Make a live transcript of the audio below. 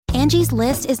Angie's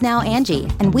List is now Angie,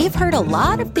 and we've heard a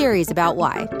lot of theories about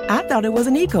why. I thought it was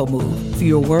an eco move.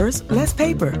 Fewer words, less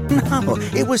paper. No,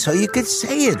 it was so you could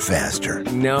say it faster.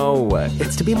 No,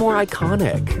 it's to be more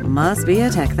iconic. Must be a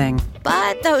tech thing.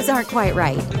 But those aren't quite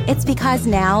right. It's because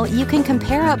now you can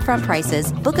compare upfront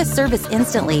prices, book a service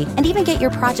instantly, and even get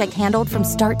your project handled from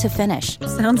start to finish.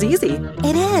 Sounds easy.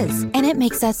 It is, and it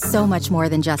makes us so much more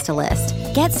than just a list.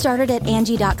 Get started at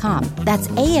Angie.com. That's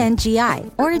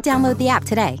ANGI, or download the app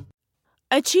today.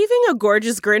 Achieving a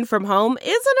gorgeous grin from home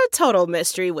isn't a total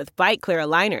mystery with Bite Clear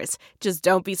aligners. Just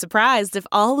don't be surprised if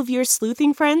all of your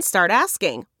sleuthing friends start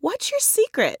asking, "What's your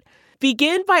secret?"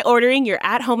 Begin by ordering your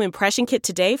at-home impression kit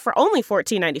today for only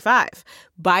 $14.95.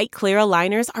 Bite Clear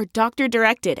aligners are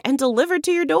doctor-directed and delivered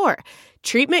to your door.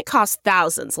 Treatment costs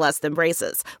thousands less than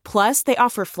braces. Plus, they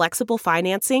offer flexible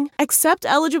financing, accept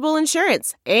eligible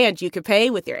insurance, and you can pay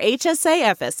with your HSA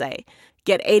FSA.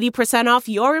 Get 80% off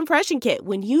your impression kit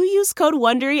when you use code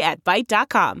WONDERY at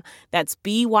Byte.com. That's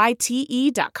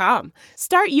BYTE.com.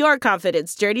 Start your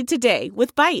confidence journey today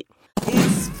with Byte.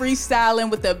 It's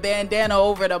freestyling with the bandana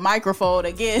over the microphone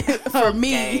again for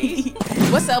me.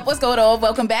 What's up? What's going on?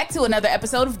 Welcome back to another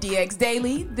episode of DX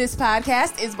Daily. This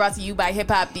podcast is brought to you by Hip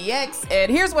Hop DX,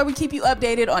 and here's where we keep you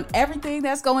updated on everything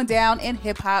that's going down in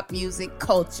hip hop music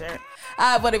culture.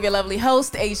 I'm one of your lovely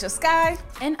hosts, Asia Sky.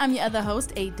 And I'm your other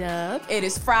host, A-Dub. It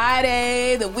is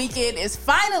Friday. The weekend is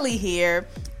finally here.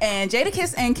 And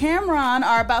Jadakiss and Cameron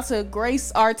are about to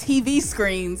grace our TV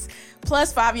screens.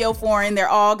 Plus Fabio Foreign, they're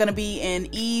all going to be in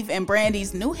Eve and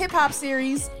Brandy's new hip-hop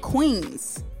series,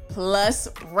 Queens. Plus,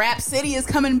 RapCity is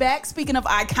coming back. Speaking of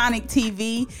iconic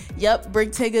TV, yep,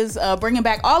 Big Tigger's bringing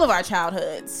back all of our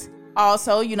childhoods.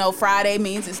 Also, you know, Friday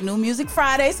means it's New Music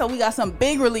Friday, so we got some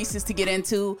big releases to get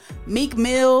into. Meek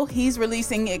Mill, he's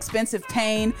releasing Expensive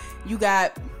Pain. You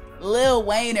got Lil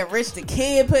Wayne and Rich the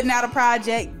Kid putting out a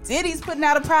project. Diddy's putting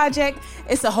out a project.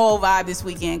 It's a whole vibe this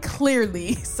weekend,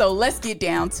 clearly. So let's get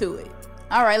down to it.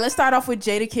 All right, let's start off with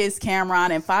Jadakiss,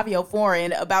 Cameron, and Fabio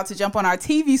Foreign about to jump on our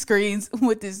TV screens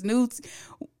with this new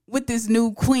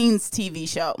Queens TV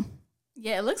show.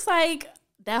 Yeah, it looks like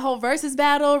that whole versus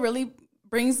battle really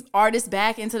brings artists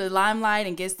back into the limelight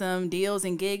and gets them deals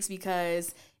and gigs,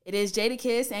 because it is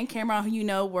Jadakiss and Cameron, who you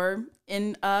know were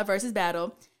in versus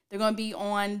battle. They're going to be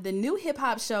on the new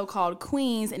hip-hop show called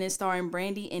Queens, and it's starring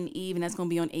Brandy and Eve, and that's going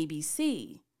to be on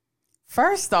ABC.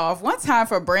 First off, one time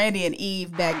for Brandy and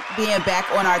Eve being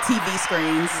back on our TV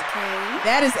screens. Okay.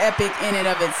 That is epic in and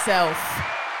of itself.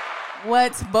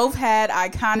 What? Both had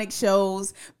iconic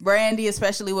shows. Brandy,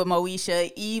 especially with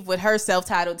Moesha. Eve with her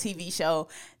self-titled TV show.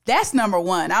 That's number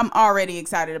one. I'm already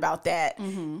excited about that.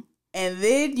 Mm-hmm. And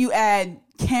then you add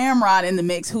Cameron in the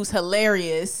mix, who's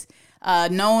hilarious.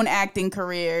 Known acting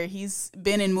career. He's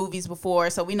been in movies before,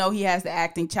 so we know he has the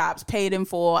acting chops. Paid in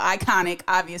full. Iconic,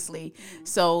 obviously. Mm-hmm.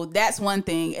 So that's one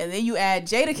thing. And then you add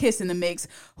Jadakiss in the mix,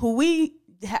 who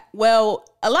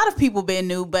a lot of people been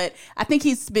new, but I think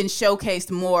he's been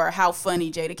showcased more how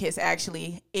funny Jadakiss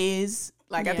actually is.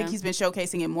 I think he's been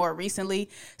showcasing it more recently.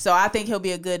 So I think he'll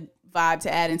be a good vibe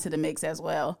to add into the mix as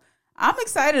well. I'm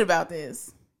excited about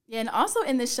this. Yeah, and also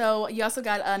in the show, you also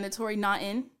got Notori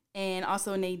Naughton and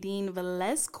also Nadine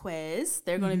Velasquez.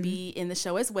 They're going to be in the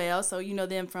show as well. So you know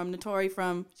them from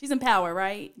Notori she's in Power,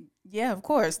 right? Yeah, of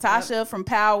course. Tasha from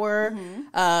Power,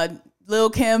 Lil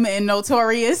Kim and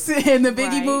Notorious in the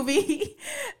Biggie movie.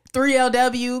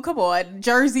 3LW, come on.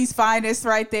 Jersey's finest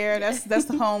right there. That's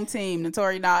the home team,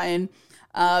 Notori Naughton.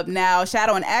 Now,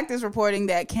 Shadow and Act is reporting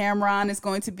that Cameron is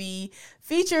going to be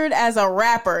featured as a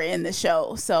rapper in the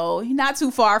show. So not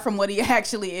too far from what he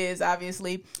actually is,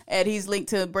 obviously. And he's linked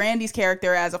to Brandy's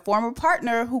character as a former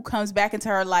partner who comes back into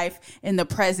her life in the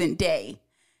present day.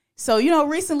 So, you know,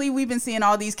 recently we've been seeing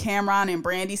all these Cameron and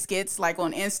Brandy skits like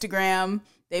on Instagram.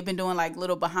 They've been doing like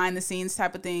little behind the scenes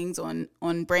type of things on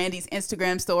Brandy's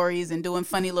Instagram stories and doing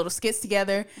funny little skits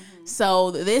together. Mm-hmm.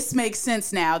 So this makes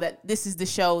sense now that this is the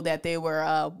show that they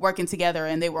were working together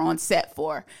and they were on set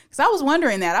for. Because I was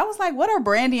wondering that. I was like, what are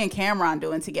Brandy and Cameron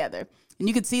doing together? And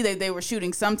you could see that they were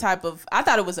shooting some type of, I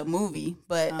thought it was a movie,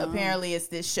 but apparently it's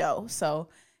this show. So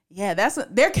yeah,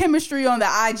 their chemistry on the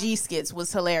IG skits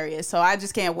was hilarious. So I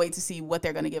just can't wait to see what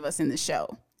they're going to give us in the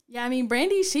show. Yeah, I mean,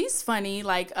 Brandy, she's funny.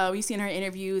 Like, we've seen her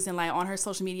interviews and, like, on her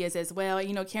social medias as well.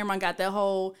 You know, Cameron got the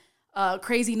whole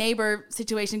crazy neighbor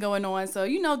situation going on. So,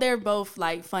 you know, they're both,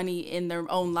 like, funny in their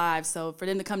own lives. So, for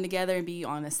them to come together and be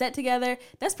on a set together,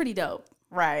 that's pretty dope.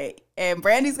 Right. And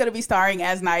Brandy's going to be starring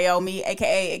as Naomi,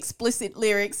 a.k.a. Explicit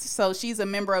Lyrics. So, she's a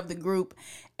member of the group.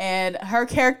 And her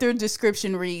character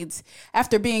description reads,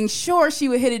 after being sure she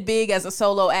would hit it big as a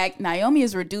solo act, Naomi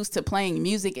is reduced to playing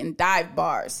music in dive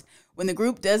bars. When the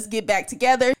group does get back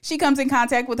together, she comes in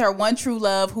contact with her one true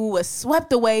love who was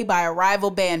swept away by a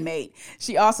rival bandmate.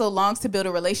 She also longs to build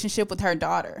a relationship with her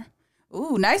daughter.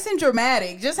 Ooh, nice and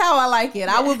dramatic. Just how I like it.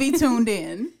 I will be tuned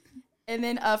in. And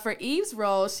then for Eve's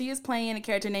role, she is playing a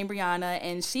character named Brianna,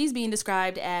 and she's being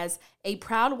described as a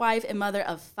proud wife and mother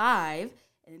of 5.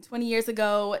 And 20 years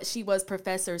ago, she was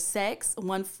Professor Sex,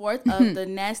 1/4 of the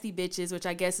Nasty Bitches, which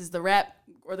I guess is the rap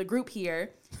or the group here.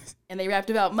 And they rapped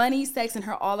about money, sex, and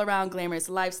her all-around glamorous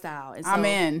lifestyle. And so, I'm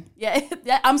in. Yeah,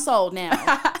 I'm sold now.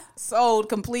 Sold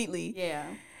completely. Yeah.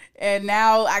 And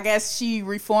now I guess she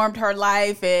reformed her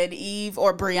life, and Eve,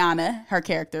 or Brianna, her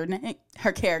character,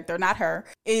 not her,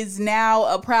 is now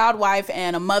a proud wife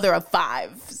and a mother of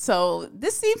 5. So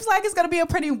this seems like it's going to be a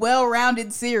pretty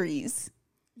well-rounded series.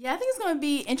 Yeah, I think it's going to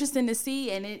be interesting to see,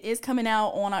 and it is coming out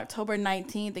on October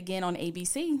 19th, again on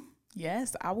ABC.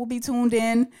 Yes, I will be tuned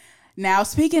in. Now,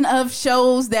 speaking of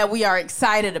shows that we are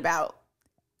excited about,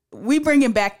 we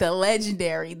bringing back the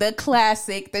legendary, the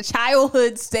classic, the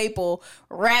childhood staple,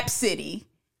 RapCity.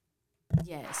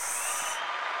 Yes.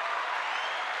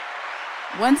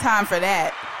 One time for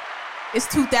that. It's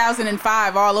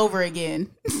 2005 all over again.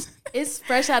 It's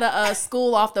fresh out of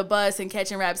school, off the bus, and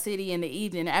catching RapCity in the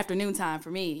evening, afternoon time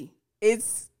for me.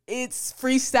 It's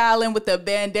freestyling with the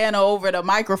bandana over the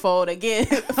microphone again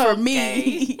for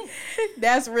me.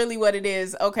 That's really what it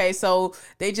is. Okay, so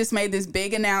they just made this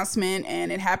big announcement,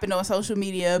 and it happened on social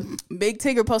media. Big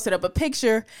Tigger posted up a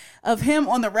picture of him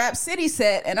on the RapCity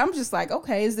set, and I'm just like,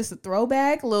 okay, is this a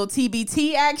throwback? A little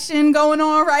TBT action going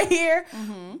on right here?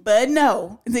 Mm-hmm. But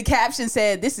no, the caption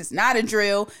said, this is not a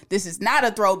drill. This is not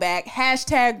a throwback.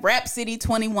 Hashtag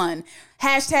RapCity21.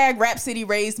 Hashtag RapCity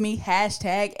raised me.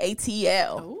 Hashtag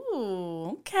ATL.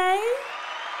 Ooh, okay.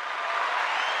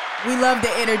 We love the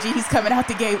energy he's coming out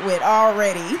the gate with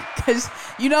already. Because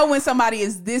you know when somebody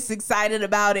is this excited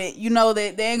about it, you know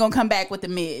that they ain't going to come back with the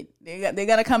mid. They're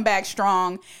going to come back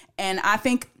strong. And I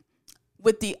think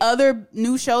with the other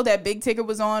new show that Big Tigger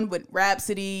was on with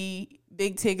RapCity,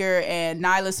 Big Tigger, and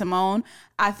Nyla Simone,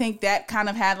 I think that kind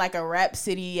of had like a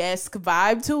RapCity-esque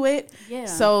vibe to it. Yeah.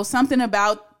 So something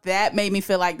about that made me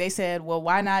feel like they said, well,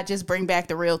 why not just bring back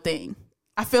the real thing?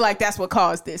 I feel like that's what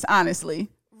caused this, honestly.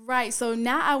 Right. So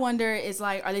now I wonder, is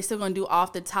like, are they still going to do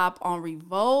Off the Top on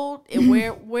Revolt? And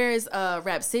where is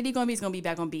RapCity going to be? It's going to be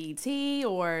back on BET,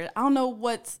 or I don't know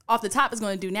what Off the Top is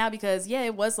going to do now, because yeah,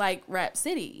 it was like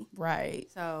RapCity. Right.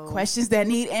 So questions that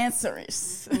need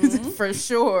answers for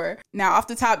sure. Now, Off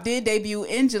the Top did debut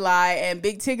in July, and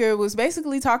Big Tigger was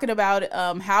basically talking about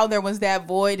how there was that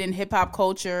void in hip hop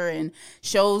culture, and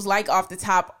shows like Off the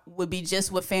Top would be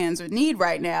just what fans would need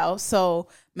right now. So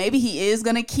maybe he is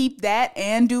going to keep that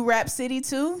and do RapCity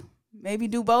too. Maybe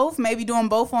do both. Maybe do them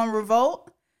both on Revolt.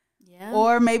 Yeah.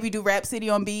 Or maybe do RapCity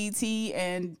on BET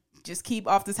and just keep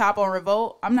Off the Top on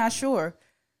Revolt. I'm not sure.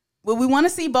 Will we want to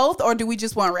see both, or do we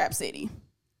just want RapCity?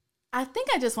 I think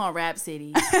I just want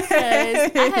RapCity,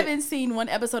 because I haven't seen one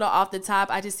episode of Off the Top.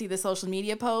 I just see the social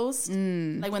media posts,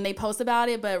 like when they post about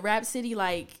it. But RapCity,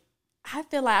 like, I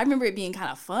feel like I remember it being kind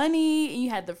of funny, and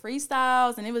you had the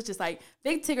freestyles, and it was just like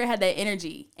Big Tigger had that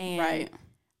energy, and right.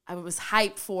 I was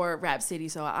hyped for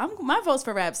RapCity. So my vote's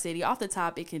for RapCity. Off the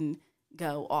Top, it can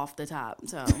go off the top.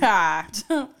 So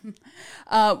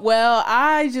well,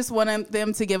 I just want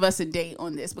them to give us a date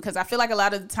on this, because I feel like a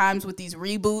lot of the times with these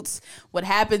reboots, what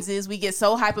happens is we get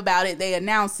so hype about it, they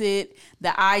announce it,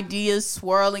 the ideas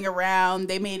swirling around,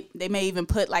 they may even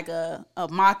put like a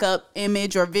mock-up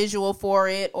image or visual for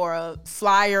it, or a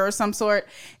flyer or some sort,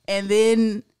 and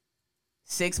then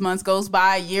 6 months goes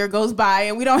by, a year goes by,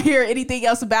 and we don't hear anything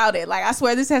else about it. Like, I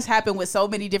swear this has happened with so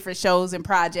many different shows and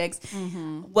projects.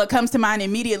 Mm-hmm. What comes to mind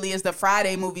immediately is the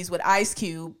Friday movies with Ice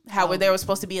Cube, where they were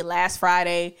supposed to be last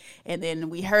Friday, and then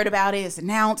we heard about it, it's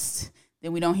announced,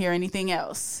 then we don't hear anything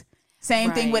else.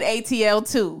 Same thing with ATL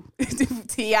 2.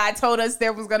 T.I. told us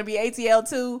there was going to be ATL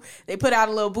 2. They put out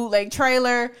a little bootleg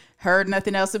trailer, heard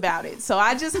nothing else about it. So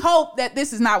I just hope that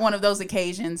this is not one of those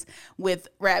occasions with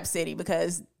RapCity,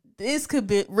 because this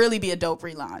could really be a dope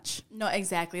relaunch. No,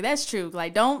 exactly. That's true.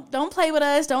 Like, don't play with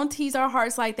us. Don't tease our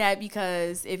hearts like that,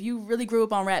 because if you really grew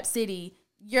up on RapCity,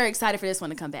 you're excited for this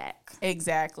one to come back.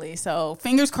 Exactly. So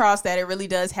fingers crossed that it really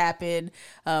does happen.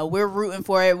 We're rooting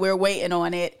for it. We're waiting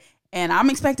on it. And I'm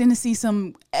expecting to see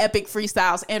some epic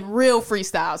freestyles and real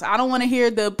freestyles. I don't want to hear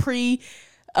the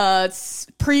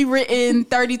pre-written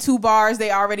 32 bars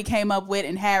they already came up with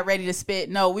and had ready to spit.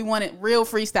 No, we wanted real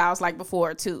freestyles like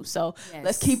before too. So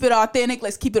Let's keep it authentic.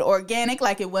 Let's keep it organic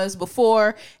like it was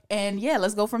before. And yeah,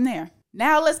 let's go from there.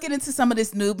 Now let's get into some of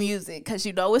this new music, because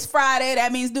you know it's Friday.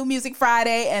 That means New Music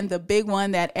Friday. And the big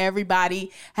one that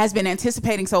everybody has been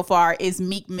anticipating so far is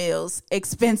Meek Mill's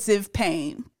Expensive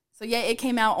Pain. So yeah, it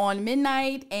came out on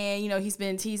midnight, and he's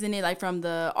been teasing it like from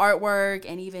the artwork,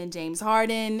 and even James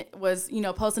Harden was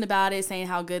posting about it, saying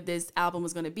how good this album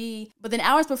was going to be. But then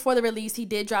hours before the release, he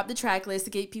did drop the track list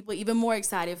to get people even more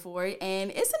excited for it,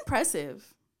 and it's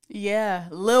impressive. Yeah,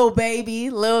 Lil Baby,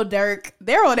 Lil Durk,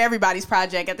 they're on everybody's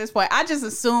project at this point. I just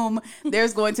assume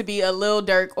there's going to be a Lil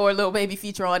Durk or Lil Baby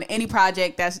feature on any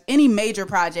major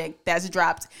project that's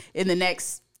dropped in the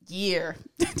next year.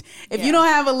 If you don't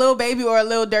have a Lil Baby or a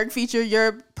Lil Durk feature,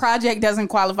 your project doesn't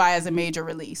qualify as a major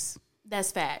release. That's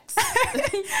facts.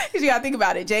 Because you gotta think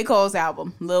about it. J. Cole's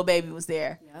album, Lil Baby was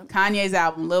there. Yep. Kanye's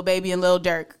album, Lil Baby and Lil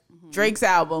Durk. Mm-hmm. Drake's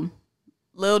album,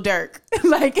 Lil Durk.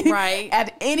 Right.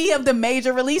 At any of the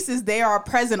major releases, they are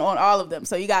present on all of them.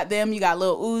 So you got them, you got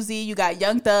Lil Uzi, you got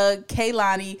Young Thug,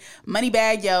 Kehlani,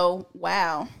 Moneybagg Yo.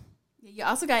 Wow. You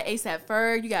also got A$AP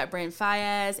Ferg, you got Brent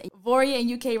Faiyaz, and Vory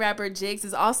and UK rapper Jigs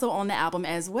is also on the album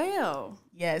as well.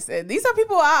 Yes, and these are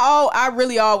people I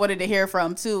really wanted to hear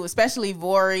from too, especially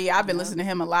Vory. I've been listening to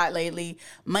him a lot lately.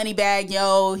 Moneybagg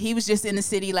Yo, he was just in the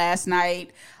city last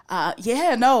night.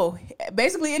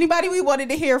 Basically anybody we wanted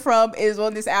to hear from is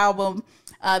on this album.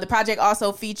 The project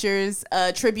also features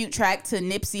a tribute track to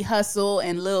Nipsey Hussle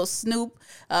and Lil Snoop,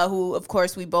 who, of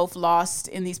course, we both lost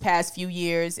in these past few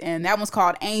years. And that one's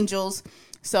called Angels.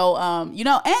 So,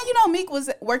 Meek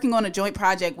was working on a joint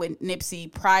project with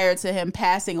Nipsey prior to him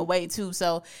passing away, too.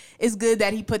 So it's good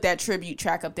that he put that tribute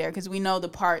track up there, because we know the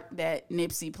part that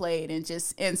Nipsey played and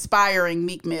just inspiring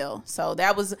Meek Mill. So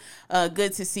that was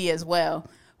good to see as well.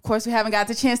 Of course, we haven't got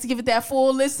the chance to give it that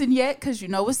full listen yet, because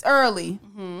it's early.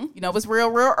 Mm-hmm. It's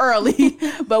real early.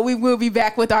 But we will be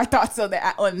back with our thoughts on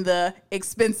the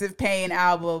Expensive Pain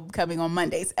album coming on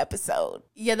Monday's episode.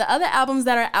 Yeah, the other albums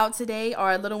that are out today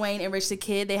are Lil Wayne and Rich the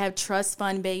Kid. They have Trust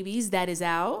Fund Babies. That is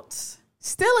out.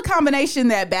 Still a combination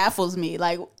that baffles me.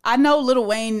 Like, I know Lil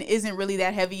Wayne isn't really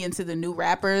that heavy into the new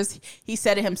rappers. He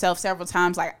said it himself several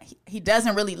times. Like, he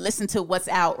doesn't really listen to what's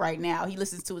out right now. He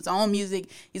listens to his own music.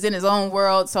 He's in his own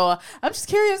world. So I'm just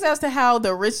curious as to how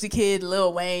the Rich the Kid,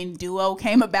 Lil Wayne duo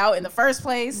came about in the first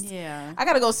place. Yeah. I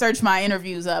got to go search my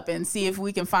interviews up and see if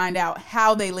we can find out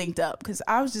how they linked up, because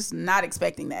I was just not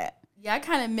expecting that. Yeah, I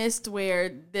kind of missed where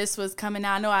this was coming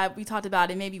out. I know we talked about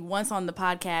it maybe once on the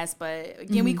podcast, but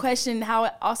again, we questioned how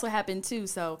it also happened too.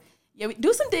 So yeah,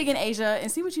 do some digging, Asia,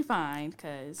 and see what you find.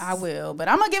 Cause I will, but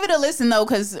I'm gonna give it a listen though,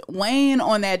 because Wayne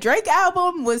on that Drake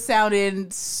album was sounding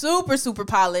super, super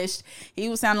polished. He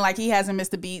was sounding like he hasn't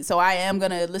missed a beat. So I am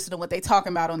gonna listen to what they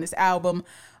talking about on this album.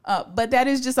 But that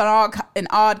is just an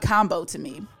odd combo to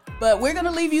me. But we're going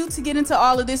to leave you to get into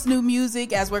all of this new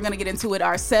music, as we're going to get into it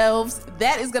ourselves.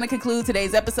 That is going to conclude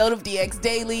today's episode of DX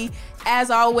Daily.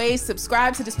 As always,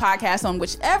 subscribe to this podcast on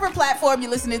whichever platform you're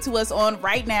listening to us on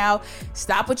right now.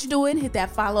 Stop what you're doing, hit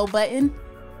that follow button,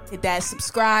 hit that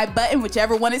subscribe button,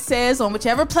 whichever one it says on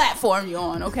whichever platform you're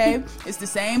on, okay? It's the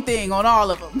same thing on all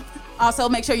of them. Also,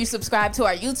 make sure you subscribe to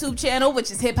our YouTube channel,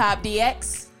 which is Hip Hop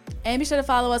DX. And be sure to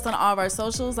follow us on all of our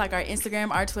socials, like our Instagram,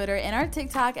 our Twitter, and our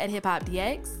TikTok at Hip Hop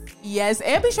DX. Yes,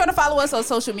 and be sure to follow us on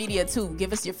social media too.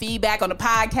 Give us your feedback on the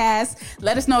podcast.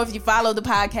 Let us know if you follow the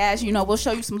podcast. We'll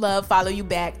show you some love, follow you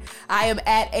back. I am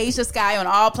at Asia Sky on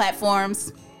all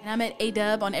platforms. And I'm at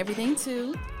A-Dub on everything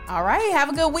too. All right, have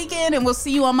a good weekend, and we'll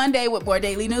see you on Monday with more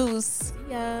daily news. See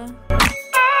ya.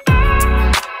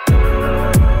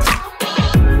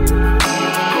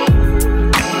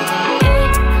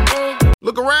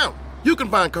 Look around. You can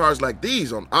find cars like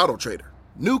these on AutoTrader.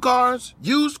 New cars,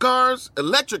 used cars,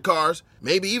 electric cars,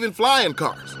 maybe even flying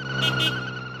cars.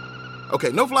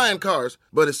 Okay, no flying cars,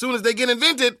 but as soon as they get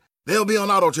invented, they'll be on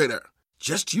AutoTrader.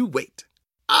 Just you wait.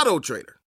 AutoTrader.